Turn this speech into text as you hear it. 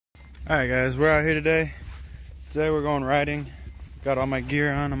Alright guys, we're out here today. Today we're going riding. Got all my gear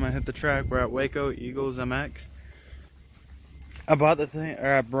on. I'm gonna hit the track. We're at Waco Eagles MX. I brought the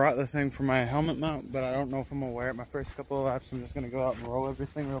thing for my helmet mount, but I don't know if I'm gonna wear it my first couple of laps. I'm just gonna go out and roll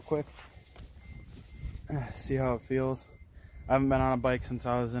everything real quick. See how it feels. I haven't been on a bike since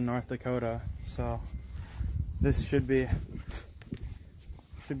I was in North Dakota, so this should be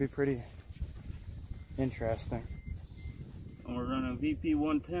pretty interesting. We're running VP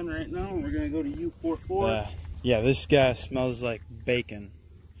 110 right now. We're gonna go to U44. Yeah, this gas smells like bacon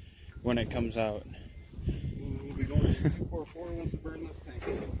when it comes out. We'll be going to U44 once we burn this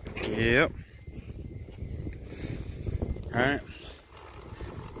tank. Yep. Alright.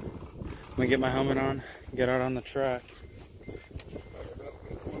 I'm gonna get my helmet on, get out on the track.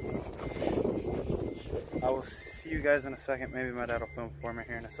 I will see you guys in a second. Maybe my dad will film for me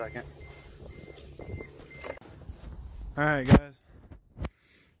here in a second. Alright guys,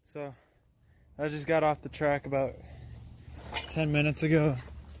 so I just got off the track about 10 minutes ago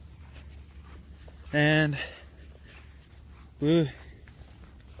and blew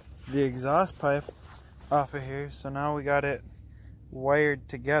the exhaust pipe off of here, so now we got it wired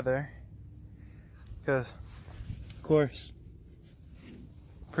together because of course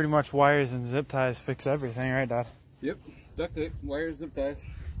pretty much wires and zip ties fix everything, right Dad? Yep, duct tape, wires, zip ties.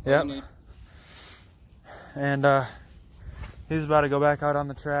 Yep. And he's about to go back out on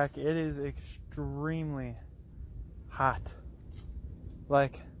the track. It is extremely hot,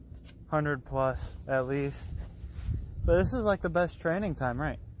 like 100 plus at least. But this is like the best training time,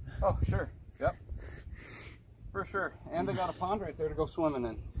 right? Oh, sure. Yep. For sure. And they got a pond right there to go swimming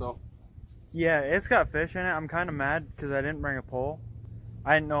in, so. Yeah, it's got fish in it. I'm kind of mad because I didn't bring a pole.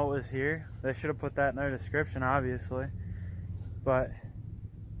 I didn't know it was here. They should have put that in their description, obviously. But,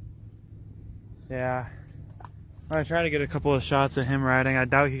 yeah. I'm gonna try to get a couple of shots of him riding. I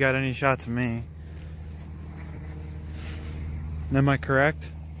doubt he got any shots of me. Am I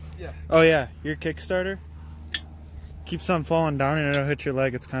correct? Yeah. Oh yeah, your Kickstarter keeps on falling down and it'll hit your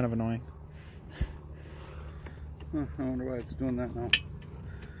leg. It's kind of annoying. I wonder why it's doing that now.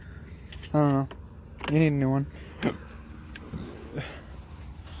 I don't know. You need a new one.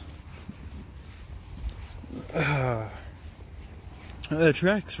 The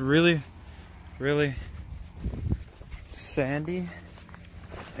track's really sandy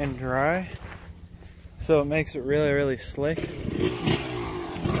and dry, so it makes it really slick,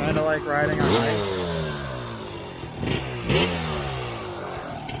 kind of like riding on ice.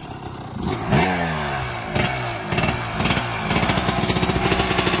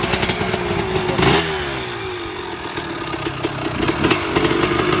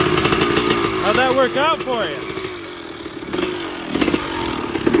 How'd that work out for you?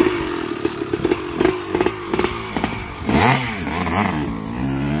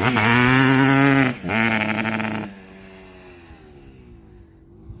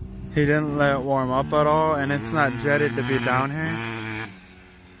 He didn't let it warm up at all, and it's not jetted to be down here.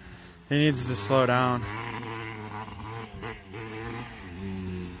 He needs to slow down.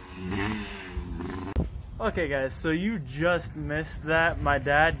 Okay guys, so you just missed that. My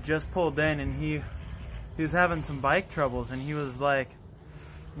dad just pulled in and he was having some bike troubles, and he was like,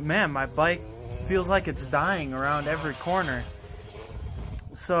 man, my bike feels like it's dying around every corner.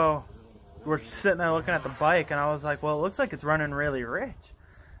 So we're sitting there looking at the bike, and I was like, well, it looks like it's running really rich.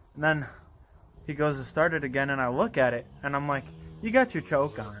 And then he goes to start it again, and I look at it, and I'm like, you got your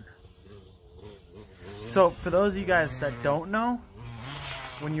choke on. So for those of you guys that don't know,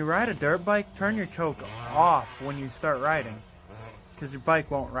 when you ride a dirt bike, turn your choke off when you start riding, because your bike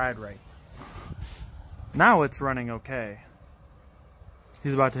won't ride right. Now it's running okay.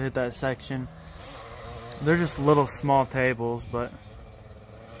 He's about to hit that section. They're just little small tables, but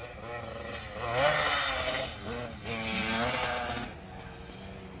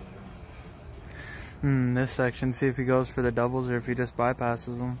this section, see if he goes for the doubles or if he just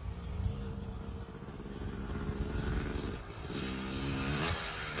bypasses them.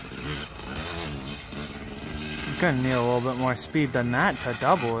 I'm gonna need a little bit more speed than that to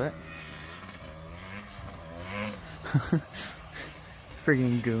double it.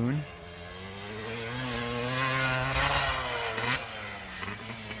 Friggin' goon.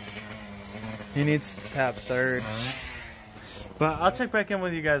 He needs to tap third. But I'll check back in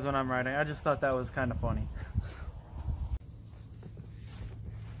with you guys when I'm riding. I just thought that was kind of funny.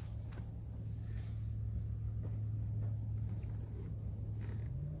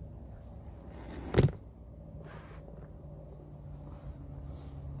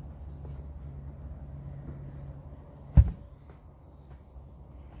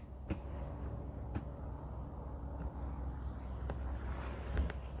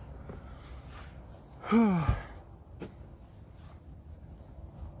 And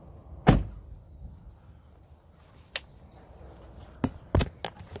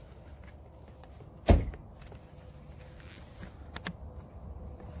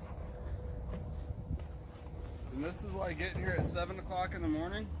this is why getting here at 7 o'clock in the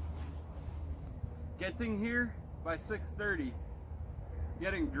morning, getting here by 6:30,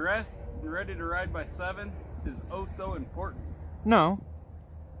 getting dressed and ready to ride by 7 is oh so important. No.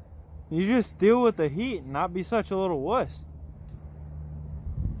 You just deal with the heat and not be such a little wuss.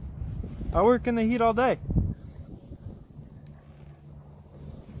 I work in the heat all day.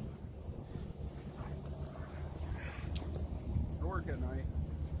 I work at night.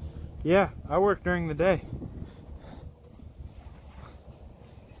 Yeah, I work during the day.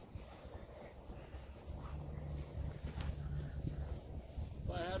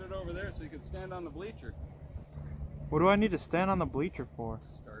 So I had it over there so you could stand on the bleacher. What do I need to stand on the bleacher for?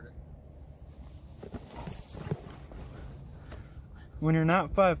 Start it. When you're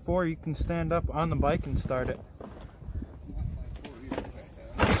not 5'4", you can stand up on the bike and start it.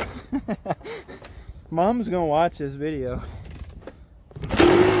 Mom's gonna watch this video.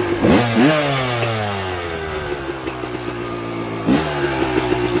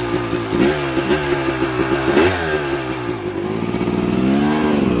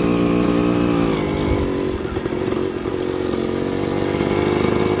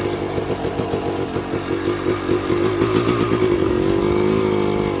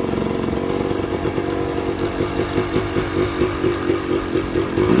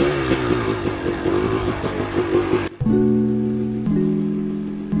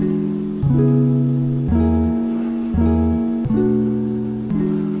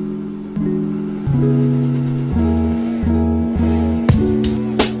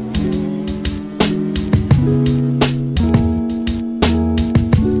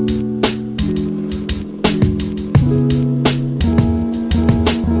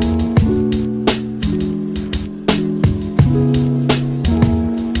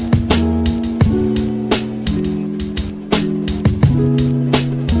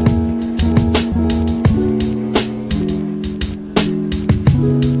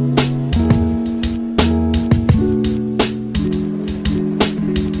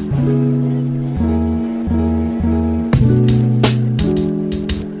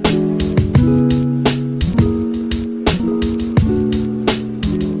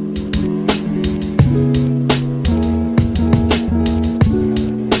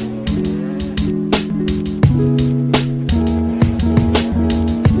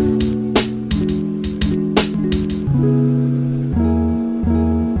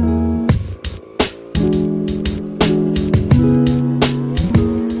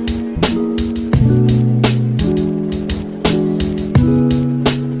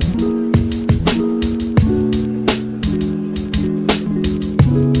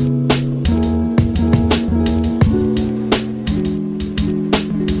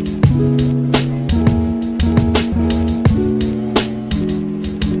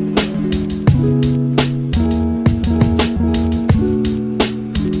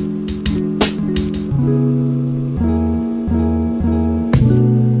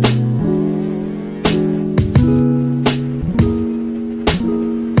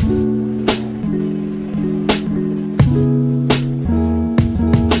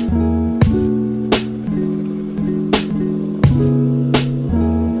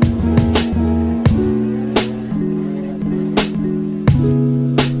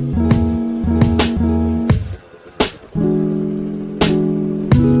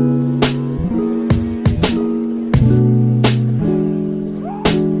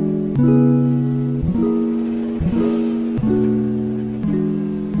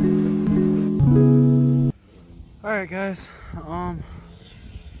 Alright guys, I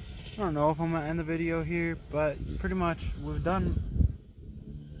don't know if I'm gonna end the video here, but pretty much we've done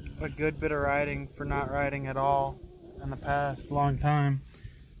a good bit of riding for not riding at all in the past long time.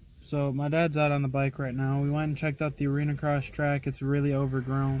 So my dad's out on the bike right now. We went and checked out the arena cross track. It's really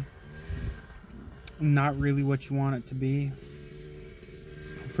overgrown. Not really what you want it to be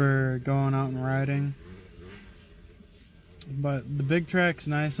for going out and riding. But the big track's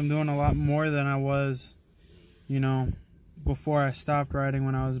nice. I'm doing a lot more than I was, you know, before I stopped riding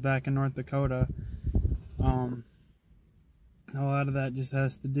when I was back in North Dakota. A lot of that just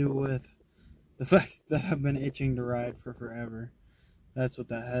has to do with the fact that I've been itching to ride for forever. That's what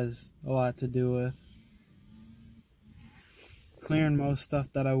that has a lot to do with. Clearing most stuff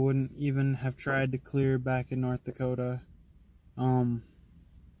that I wouldn't even have tried to clear back in North Dakota.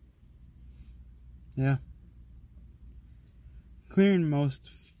 Yeah. Clearing most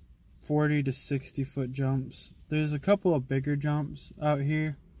 40 to 60 foot jumps. There's a couple of bigger jumps out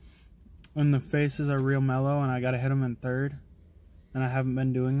here, and the faces are real mellow, and I gotta hit them in third, and I haven't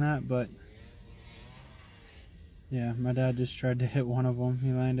been doing that. But yeah, my dad just tried to hit one of them.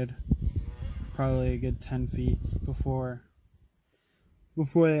 He landed probably a good 10 feet before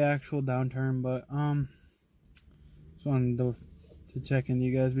the actual downturn. But just wanted to check in with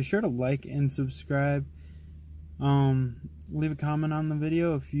you guys. Be sure to like and subscribe. Leave a comment on the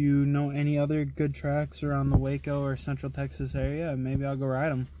video if you know any other good tracks around the Waco or Central Texas area, and maybe I'll go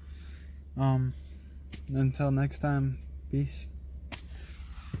ride them. Until next time, peace.